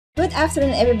Good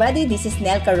afternoon, everybody. This is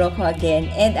Nelca Roco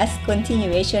again, and as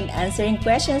continuation answering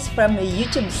questions from a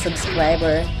YouTube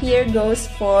subscriber, here goes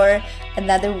for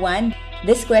another one.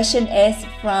 This question is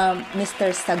from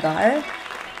Mr. Sagar,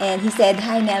 and he said,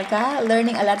 "Hi Nelca,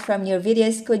 learning a lot from your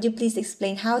videos. Could you please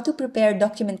explain how to prepare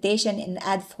documentation and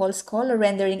add false color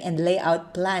rendering and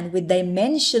layout plan with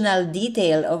dimensional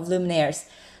detail of luminaires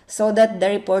so that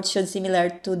the report should similar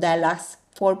to Dialux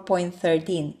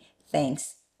 4.13?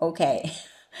 Thanks." Okay.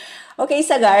 Okay,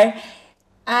 Sagar,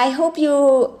 I hope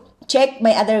you check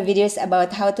my other videos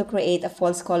about how to create a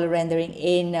false color rendering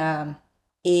in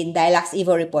Dialux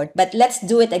Evo report. But let's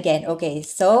do it again. Okay,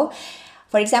 so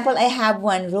for example, I have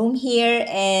one room here,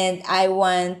 and I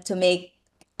want to make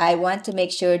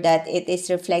sure that it is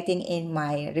reflecting in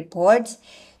my report.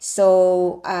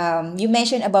 So you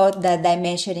mentioned about the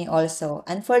dimensioning also.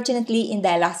 Unfortunately, in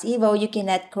Dialux Evo, you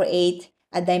cannot create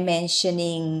a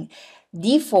dimensioning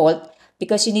default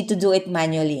because you need to do it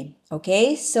manually.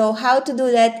 Okay, so how to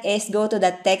do that is go to the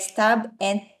text tab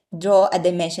and draw a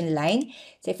dimension line.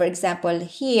 Say for example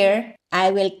here,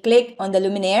 I will click on the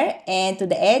luminaire and to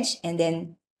the edge and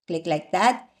then click like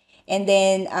that. And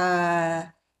then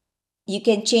you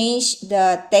can change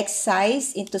the text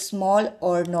size into small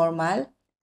or normal.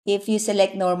 If you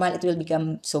select normal, it will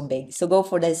become so big. So go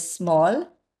for the small.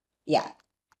 Yeah,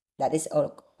 that is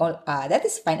all that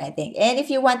is fine, I think. And if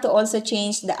you want to also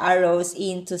change the arrows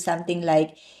into something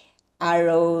like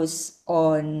arrows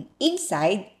on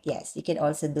inside, yes, you can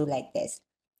also do like this.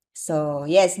 So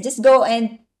yes, just go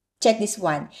and check this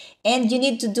one. And you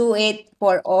need to do it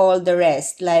for all the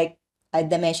rest. Like I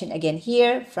dimension again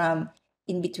here from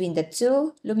in between the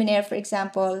two luminaire, for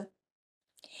example.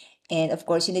 And of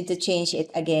course, you need to change it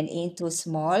again into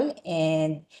small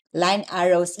and line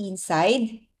arrows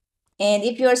inside. And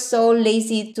if you're so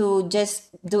lazy to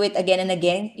just do it again and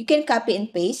again, you can copy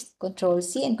and paste, Control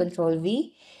C and Control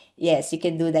V. Yes, you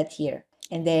can do that here.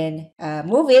 And then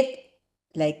move it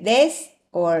like this,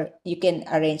 or you can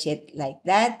arrange it like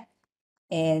that.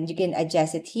 And you can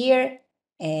adjust it here.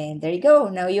 And there you go.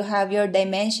 Now you have your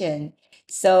dimension.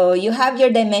 So you have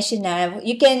your dimension now.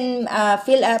 You can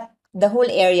fill up the whole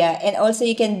area, and also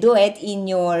you can do it in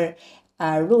your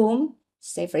room.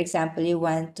 Say, for example, you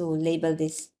want to label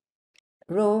this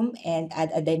room and add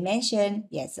a dimension.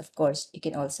 Yes, of course, you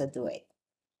can also do it.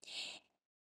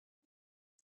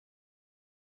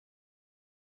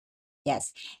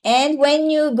 Yes. And when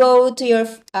you go to your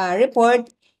report,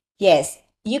 yes,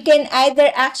 you can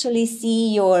either actually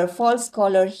see your false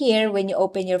color here when you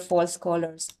open your false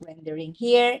colors rendering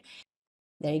here.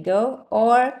 There you go.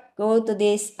 Or go to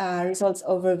this results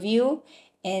overview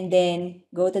and then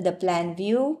go to the plan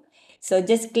view. So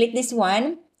just click this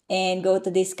one and go to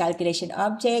this calculation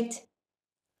object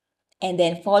and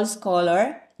then false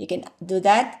color. You can do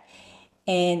that.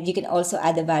 And you can also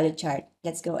add a value chart.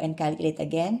 Let's go and calculate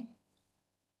again.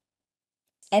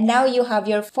 And now you have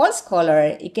your false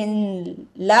color. You can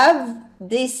love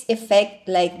this effect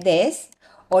like this,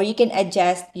 or you can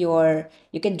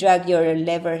you can drag your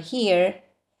lever here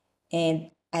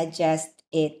and adjust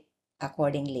it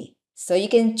accordingly. So you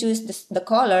can choose the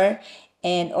color,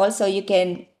 and also you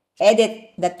can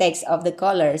edit the text of the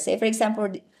color. Say for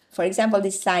example,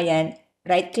 this cyan,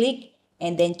 right click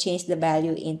and then change the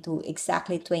value into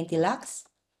exactly 20 lux.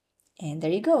 And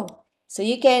there you go. So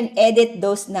you can edit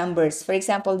those numbers. For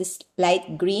example, this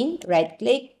light green, right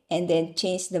click and then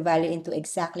change the value into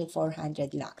exactly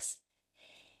 400 lux.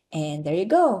 And there you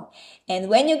go. And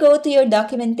when you go to your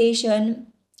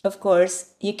documentation, of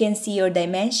course, you can see your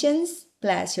dimensions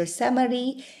plus your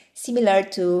summary, similar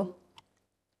to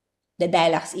the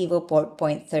Dialux Evo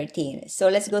 4.13. So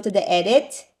let's go to the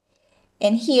edit.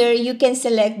 And here you can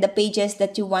select the pages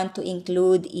that you want to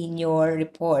include in your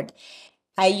report.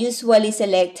 I usually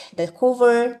select the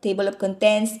cover, table of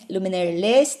contents, luminary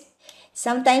list,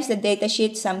 sometimes the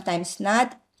datasheet, sometimes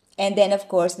not, and then of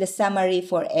course the summary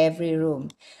for every room.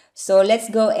 So let's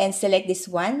go and select this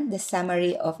one, the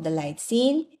summary of the light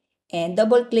scene, and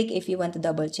double click if you want to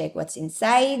double check what's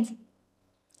inside.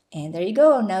 And there you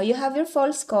go. Now you have your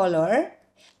false color,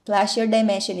 plus your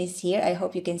dimension is here. I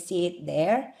hope you can see it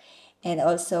there. And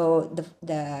also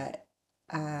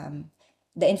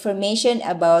the information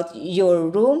about your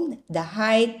room, the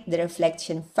height, the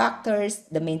reflection factors,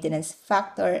 the maintenance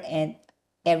factor, and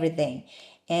everything.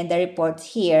 And the report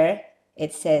here,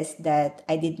 it says that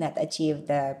I did not achieve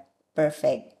the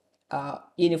perfect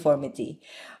uniformity.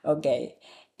 Okay.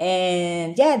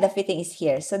 And yeah, the fitting is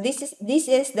here. So this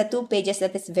is the two pages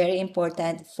that is very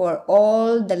important for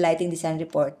all the lighting design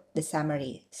report, the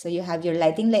summary. So you have your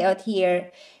lighting layout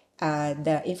here,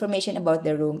 the information about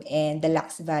the room, and the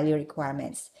lux value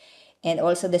requirements. and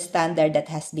also the standard that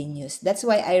has been used. That's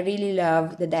why I really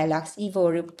love the Dialux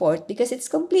Evo report because it's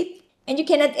complete and you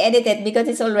cannot edit it because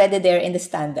it's already there in the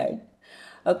standard.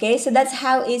 Okay, so that's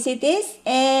how easy it is.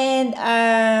 And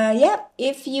yeah,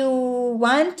 if you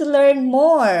want to learn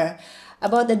more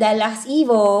about the Dialux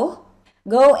Evo,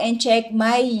 go and check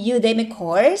my Udemy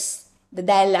course, the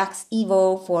Dialux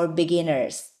Evo for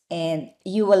beginners, and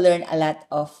you will learn a lot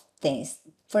of things.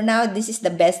 For now, this is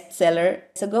the best seller,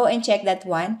 so go and check that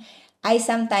one. I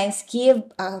sometimes give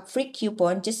a free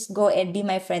coupon. Just go and be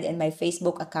my friend in my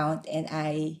Facebook account, and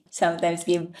I sometimes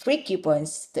give free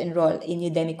coupons to enroll in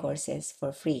Udemy courses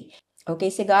for free.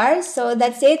 Okay, cigars. So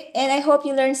that's it, and I hope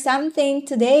you learned something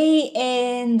today.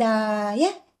 And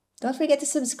yeah, don't forget to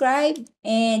subscribe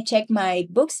and check my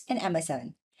books in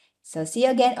Amazon. So see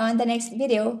you again on the next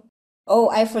video. Oh,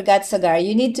 I forgot, Sagar.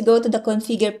 You need to go to the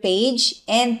configure page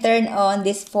and turn on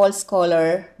this false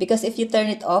color because if you turn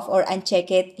it off or uncheck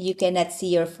it, you cannot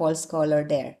see your false color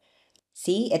there.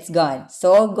 See, it's gone.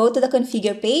 So go to the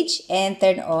configure page and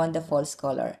turn on the false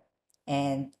color.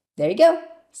 And there you go.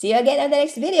 See you again on the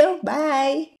next video.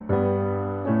 Bye.